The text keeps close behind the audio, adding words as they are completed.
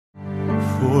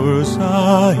for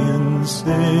Zion's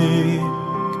sake.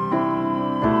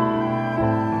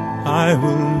 I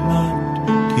will not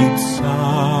keep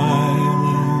silent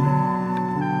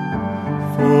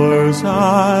for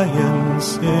Zion's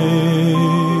sake.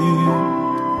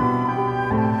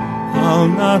 I'll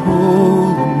not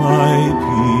hold my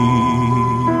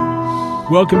peace.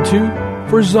 Welcome to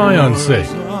For Zion's Sake.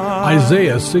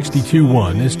 Isaiah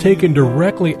 62:1 is taken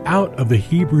directly out of the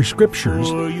Hebrew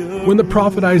Scriptures when the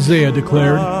prophet Isaiah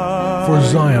declared, "For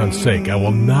Zion's sake I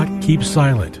will not keep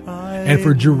silent, and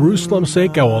for Jerusalem's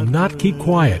sake I will not keep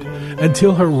quiet,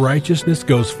 until her righteousness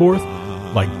goes forth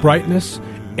like brightness,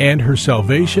 and her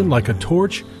salvation like a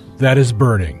torch that is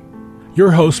burning."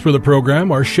 Your hosts for the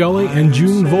program are Shelley and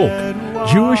June Volk,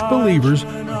 Jewish believers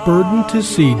burdened to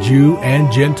see Jew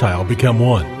and Gentile become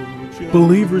one.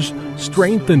 Believers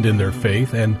strengthened in their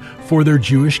faith, and for their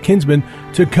Jewish kinsmen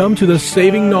to come to the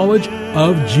saving knowledge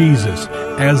of Jesus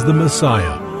as the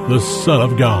Messiah, the Son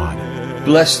of God.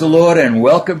 Bless the Lord and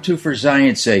welcome to For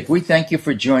Zion's Sake. We thank you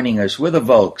for joining us. We're the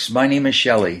Volks. My name is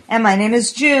Shelley. And my name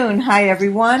is June. Hi,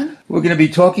 everyone. We're going to be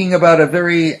talking about a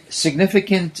very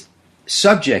significant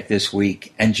subject this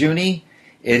week. And Junie,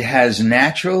 it has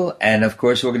natural, and of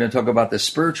course we're going to talk about the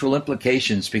spiritual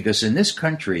implications, because in this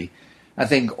country, I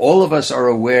think all of us are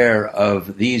aware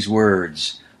of these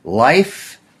words: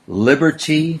 life,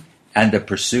 liberty, and the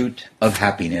pursuit of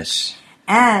happiness.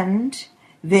 And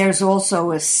there's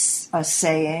also a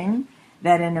saying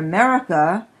that in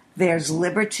America, there's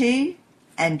liberty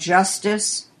and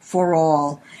justice for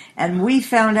all. And we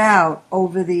found out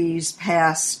over these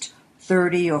past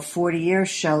 30 or 40 years,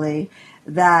 Shelley,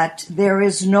 that there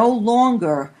is no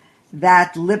longer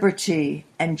that liberty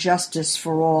and justice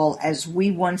for all as we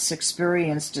once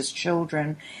experienced as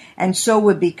children. And so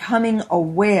we're becoming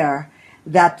aware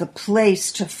that the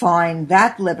place to find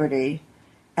that liberty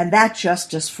and that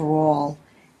justice for all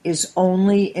is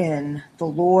only in the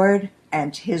Lord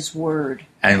and His Word.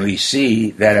 And we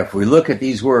see that if we look at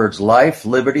these words, life,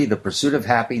 liberty, the pursuit of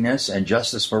happiness, and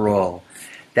justice for all,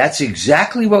 that's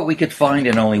exactly what we could find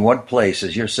in only one place,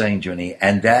 as you're saying, Junie,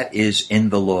 and that is in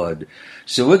the Lord.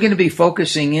 So we're going to be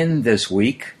focusing in this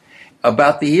week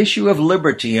about the issue of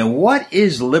liberty, and what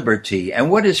is liberty, and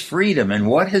what is freedom, and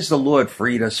what has the Lord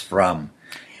freed us from?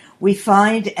 We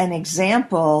find an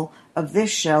example of this,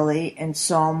 Shelley, in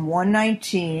Psalm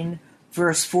 119,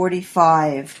 verse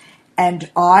 45. "And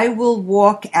I will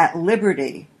walk at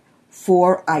liberty,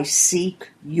 for I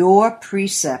seek your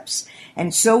precepts."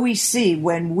 And so we see,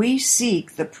 when we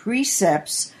seek the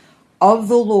precepts of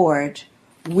the Lord,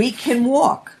 we can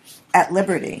walk at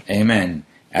liberty. Amen.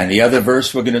 And the other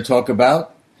verse we're going to talk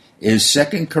about is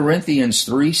 2 Corinthians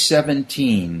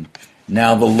 3:17.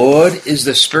 "Now the Lord is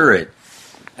the Spirit,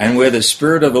 and where the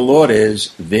Spirit of the Lord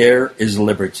is, there is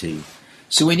liberty."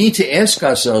 So we need to ask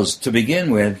ourselves, to begin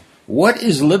with, what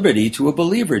is liberty to a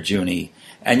believer, Junie?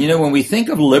 And when we think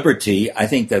of liberty, I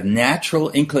think the natural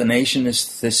inclination is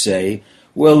to say,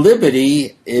 well,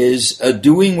 liberty is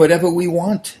doing whatever we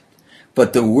want.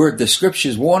 But the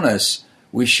scriptures warn us,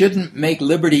 we shouldn't make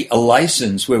liberty a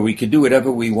license where we can do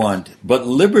whatever we want. But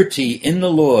liberty in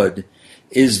the Lord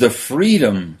is the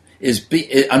freedom,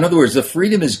 in other words, the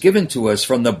freedom is given to us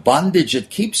from the bondage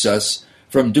that keeps us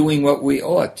from doing what we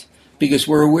ought. Because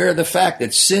we're aware of the fact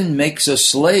that sin makes us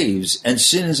slaves, and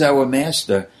sin is our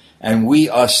master, and we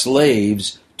are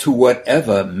slaves to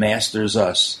whatever masters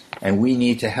us. And we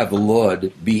need to have the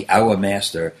Lord be our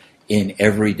master in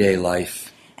everyday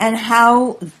life. And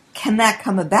how can that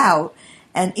come about?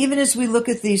 And even as we look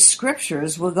at these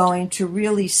scriptures, we're going to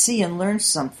really see and learn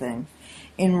something.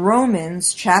 In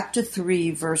Romans chapter 3,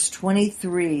 verse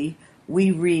 23, we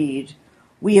read,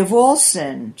 "We have all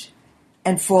sinned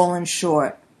and fallen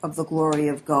short of the glory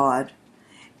of God.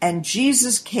 And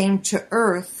Jesus came to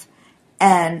earth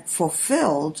and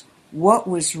fulfilled what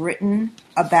was written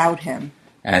about him."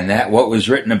 And that what was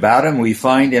written about him we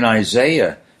find in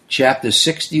Isaiah chapter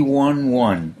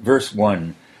 61, verse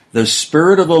 1. "The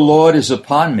Spirit of the Lord is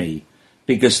upon me,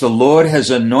 because the Lord has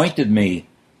anointed me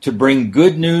to bring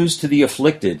good news to the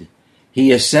afflicted. He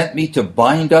has sent me to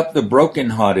bind up the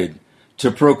brokenhearted, to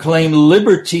proclaim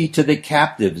liberty to the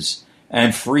captives,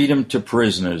 and freedom to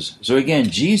prisoners." So again,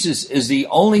 Jesus is the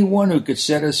only one who could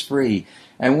set us free.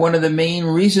 And one of the main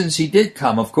reasons he did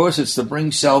come, of course, it's to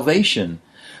bring salvation.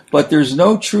 But there's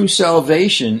no true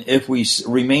salvation if we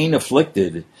remain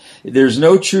afflicted. There's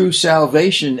no true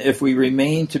salvation if we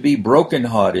remain to be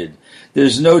brokenhearted.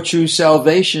 There's no true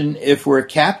salvation if we're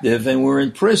captive and we're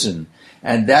in prison.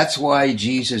 And that's why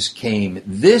Jesus came.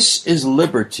 This is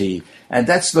liberty. And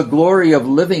that's the glory of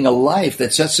living a life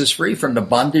that sets us free from the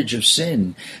bondage of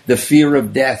sin, the fear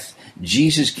of death.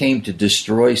 Jesus came to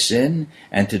destroy sin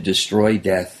and to destroy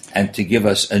death and to give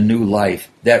us a new life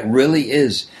that really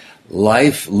is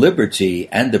life, liberty,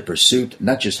 and the pursuit,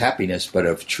 not just happiness, but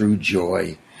of true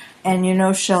joy. And you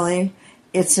know, Shelley,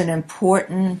 it's an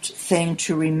important thing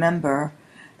to remember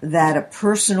that a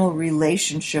personal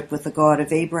relationship with the God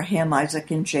of Abraham, Isaac,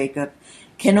 and Jacob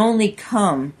can only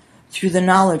come through the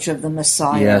knowledge of the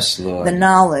Messiah, Yes, Lord. the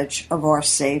knowledge of our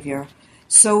Savior.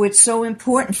 So it's so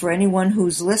important for anyone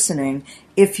who's listening,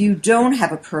 if you don't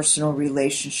have a personal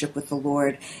relationship with the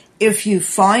Lord, if you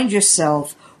find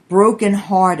yourself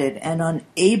brokenhearted and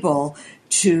unable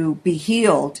to be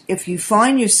healed, if you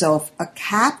find yourself a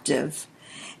captive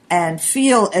and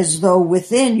feel as though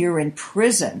within you're in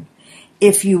prison,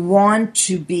 if you want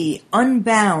to be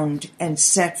unbound and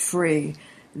set free,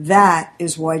 that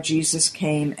is why Jesus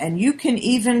came. And you can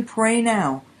even pray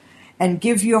now and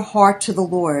give your heart to the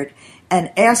Lord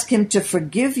and ask Him to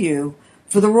forgive you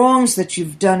for the wrongs that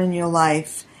you've done in your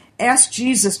life. Ask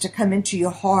Jesus to come into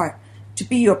your heart, to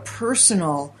be your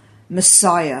personal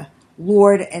Messiah,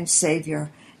 Lord and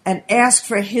Savior, and ask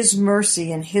for His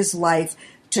mercy in His life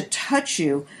to touch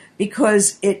you,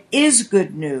 because it is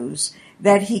good news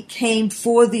that He came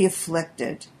for the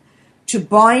afflicted, to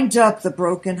bind up the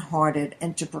brokenhearted,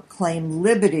 and to proclaim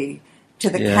liberty to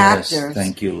the captives,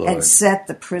 thank you, Lord, and set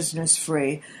the prisoners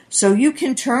free. So you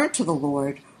can turn to the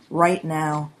Lord right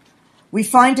now. We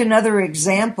find another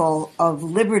example of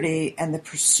liberty and the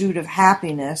pursuit of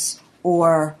happiness,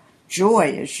 or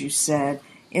joy, as you said,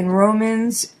 in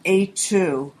Romans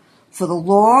 8:2. For the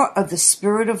law of the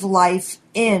Spirit of life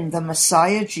in the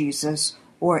Messiah Jesus,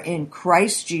 or in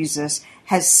Christ Jesus,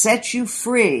 has set you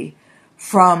free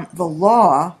from the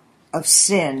law of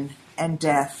sin and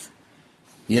death.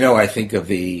 You know, I think of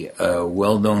the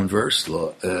well-known verse,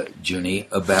 Junie,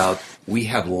 about we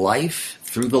have life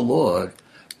through the Lord,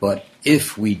 but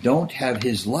if we don't have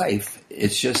His life,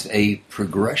 it's just a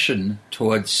progression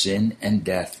towards sin and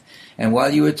death. And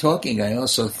while you were talking, I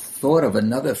also thought of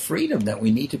another freedom that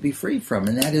we need to be free from,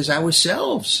 and that is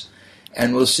ourselves.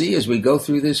 And we'll see as we go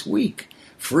through this week,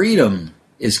 freedom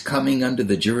is coming under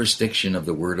the jurisdiction of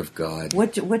the Word of God.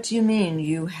 What do you mean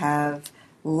you have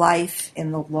life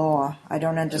in the law? I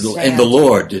don't understand. In the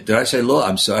Lord. Did I say law?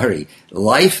 I'm sorry.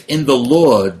 Life in the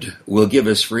Lord will give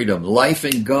us freedom. Life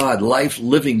in God, life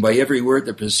living by every word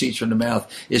that proceeds from the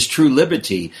mouth, is true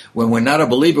liberty. When we're not a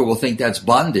believer, we'll think that's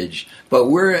bondage. But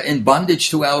we're in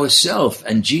bondage to ourselves,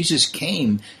 and Jesus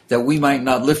came that we might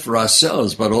not live for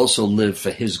ourselves, but also live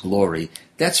for His glory.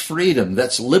 That's freedom.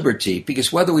 That's liberty.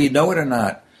 Because whether we know it or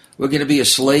not, we're going to be a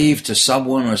slave to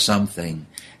someone or something.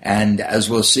 And as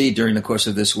we'll see during the course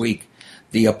of this week,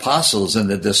 the apostles and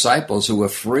the disciples who were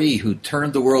free, who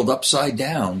turned the world upside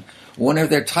down, one of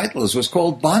their titles was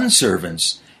called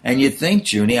bondservants. And you'd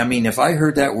think, Junie, I mean, if I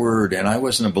heard that word and I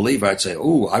wasn't a believer, I'd say,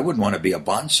 oh, I wouldn't want to be a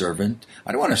bondservant.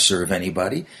 I don't want to serve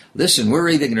anybody. Listen, we're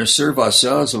either going to serve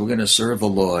ourselves or we're going to serve the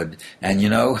Lord. And, you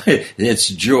know, it's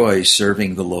joy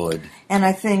serving the Lord. And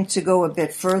I think to go a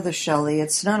bit further, Shelley,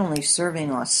 it's not only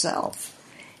serving ourselves,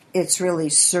 it's really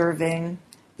serving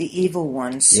the evil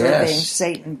one, serving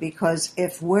Satan, because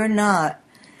if we're not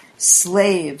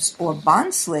slaves or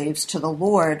bondslaves to the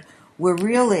Lord, we're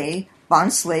really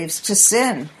bondslaves to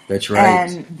sin. That's right.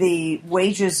 And the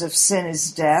wages of sin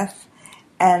is death,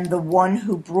 and the one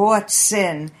who brought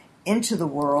sin into the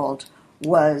world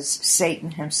was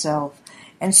Satan himself.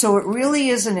 And so it really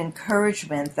is an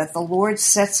encouragement that the Lord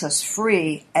sets us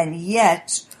free, and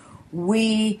yet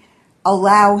we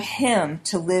allow Him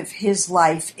to live His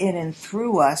life in and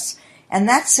through us, and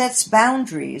that sets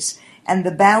boundaries. And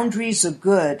the boundaries are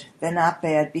good, they're not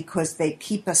bad, because they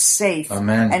keep us safe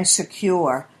Amen. And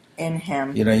secure in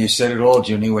Him. You know, you said it all,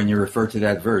 Junie, when you refer to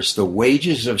that verse. The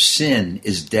wages of sin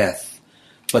is death,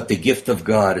 but the gift of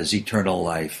God is eternal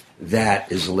life.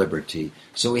 That is liberty.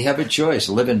 So we have a choice,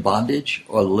 live in bondage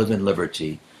or live in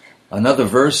liberty. Another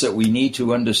verse that we need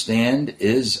to understand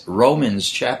is Romans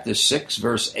chapter 6,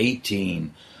 verse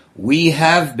 18. We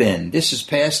have been, this is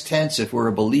past tense if we're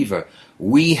a believer,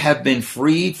 we have been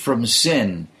freed from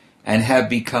sin and have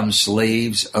become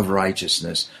slaves of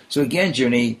righteousness. So again,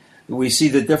 Junie, we see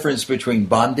the difference between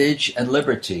bondage and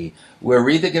liberty. We're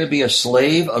either going to be a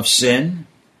slave of sin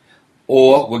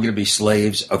or we're going to be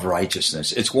slaves of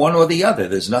righteousness. It's one or the other.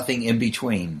 There's nothing in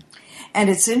between. And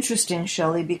it's interesting,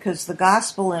 Shelley, because the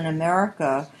gospel in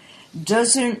America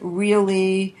doesn't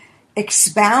really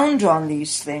expound on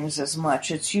these things as much.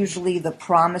 It's usually the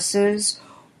promises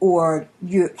or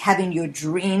you having your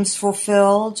dreams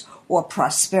fulfilled or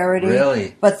prosperity.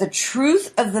 Really? But the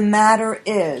truth of the matter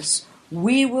is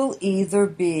we will either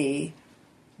be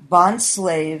bond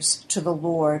slaves to the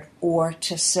Lord or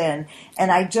to sin.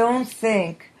 And I don't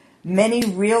think many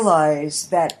realize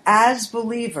that as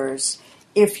believers,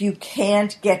 if you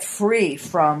can't get free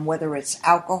from whether it's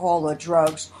alcohol or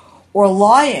drugs or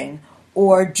lying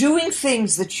or doing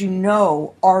things that you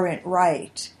know aren't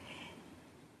right,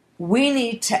 we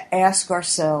need to ask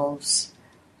ourselves,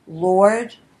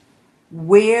 Lord,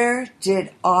 where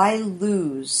did I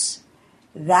lose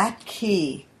that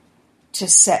key to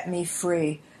set me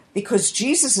free? Because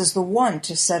Jesus is the one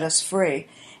to set us free.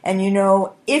 And you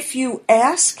know, if you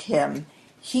ask him,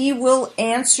 he will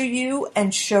answer you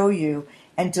and show you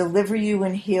and deliver you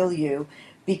and heal you,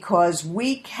 because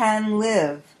we can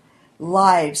live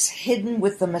lives hidden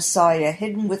with the Messiah,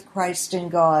 hidden with Christ in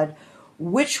God,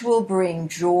 which will bring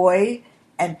joy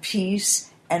and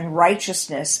peace and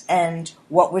righteousness and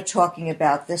what we're talking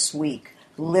about this week,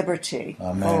 liberty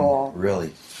for all.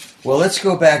 Really. Well, let's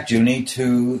go back, Junie,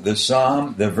 to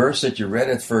the verse that you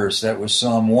read at first. That was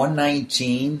Psalm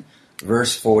 119,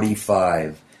 verse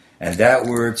 45. And that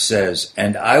word says,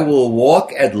 "And I will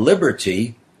walk at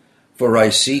liberty, for I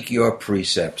seek your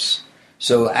precepts."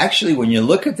 So actually, when you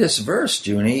look at this verse,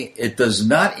 Junie, it does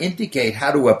not indicate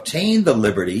how to obtain the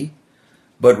liberty,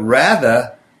 but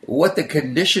rather what the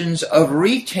conditions of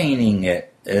retaining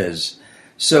it is.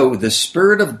 So the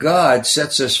Spirit of God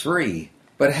sets us free.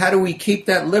 But how do we keep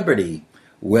that liberty?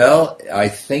 Well, I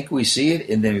think we see it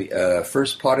in the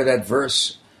first part of that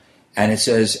verse. And it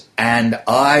says, "And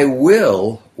I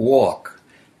will walk."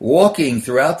 Walking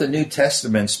throughout the New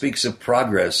Testament speaks of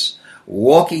progress.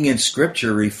 Walking in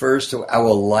Scripture refers to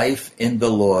our life in the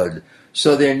Lord.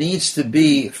 So there needs to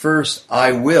be first,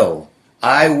 I will.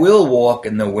 I will walk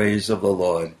in the ways of the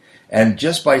Lord. And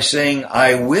just by saying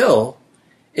I will,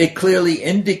 it clearly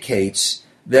indicates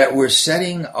that we're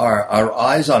setting our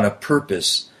eyes on a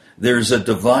purpose. There's a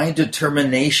divine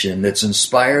determination that's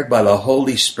inspired by the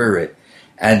Holy Spirit,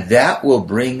 and that will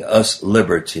bring us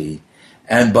liberty.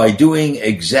 And by doing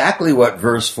exactly what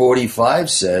verse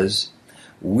 45 says,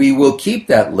 we will keep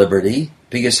that liberty,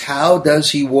 because how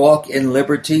does he walk in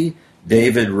liberty?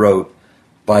 David wrote,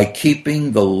 by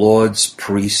keeping the Lord's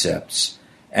precepts.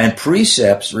 And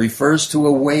precepts refers to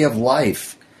a way of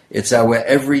life. It's our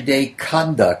everyday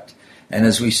conduct.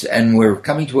 And we're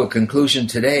coming to a conclusion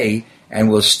today, and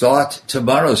we'll start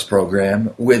tomorrow's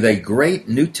program with a great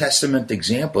New Testament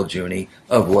example, Junie,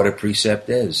 of what a precept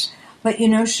is. But you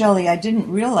know, Shelley, I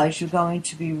didn't realize you're going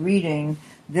to be reading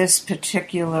this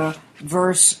particular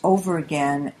verse over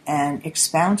again and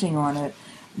expounding on it.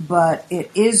 But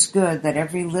it is good that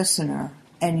every listener,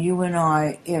 and you and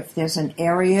I, if there's an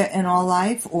area in our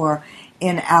life or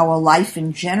in our life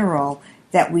in general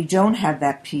that we don't have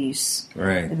that peace,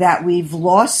 right, that we've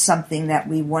lost something that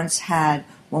we once had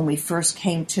when we first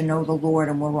came to know the Lord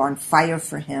and were on fire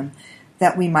for him,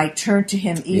 that we might turn to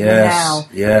him even now,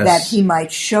 that he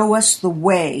might show us the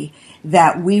way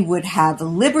that we would have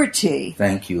liberty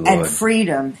thank you, Lord, and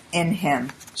freedom in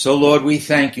him. So, Lord, we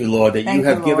thank you, Lord, that you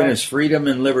have given Lord. us freedom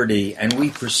and liberty, and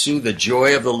we pursue the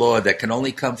joy of the Lord that can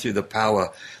only come through the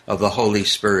power of the Holy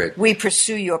Spirit. We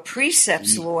pursue your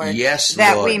precepts, Lord, yes,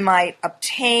 that Lord, we might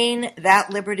obtain that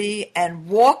liberty and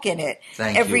walk in it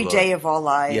every day of our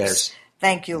lives. Yes.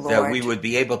 Thank you, Lord. That we would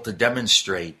be able to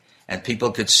demonstrate and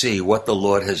people could see what the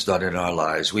Lord has done in our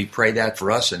lives. We pray that for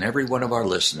us and every one of our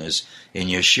listeners in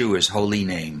Yeshua's holy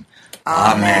name.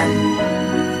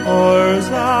 Amen. For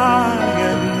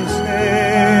Zion's sake.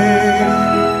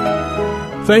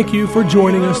 Thank you for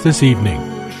joining us this evening.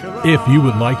 If you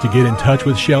would like to get in touch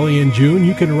with Shelley and June,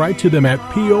 you can write to them at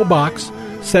P.O. Box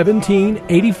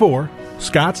 1784,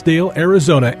 Scottsdale,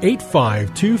 Arizona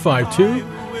 85252.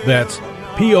 That's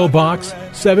P.O. Box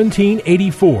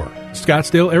 1784,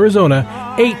 Scottsdale,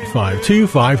 Arizona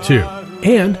 85252.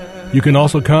 And you can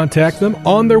also contact them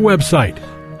on their website,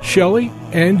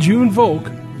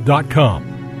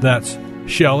 ShelleyandJuneVolk.com. That's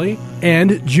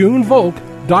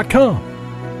ShelleyandJuneVolk.com.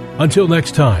 Until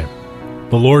next time,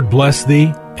 the Lord bless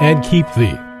thee and keep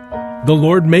thee. The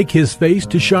Lord make his face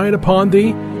to shine upon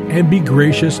thee and be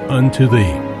gracious unto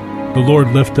thee. The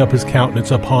Lord lift up his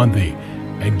countenance upon thee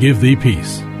and give thee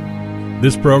peace.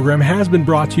 This program has been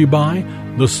brought to you by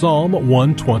the Psalm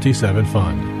 127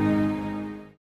 Fund.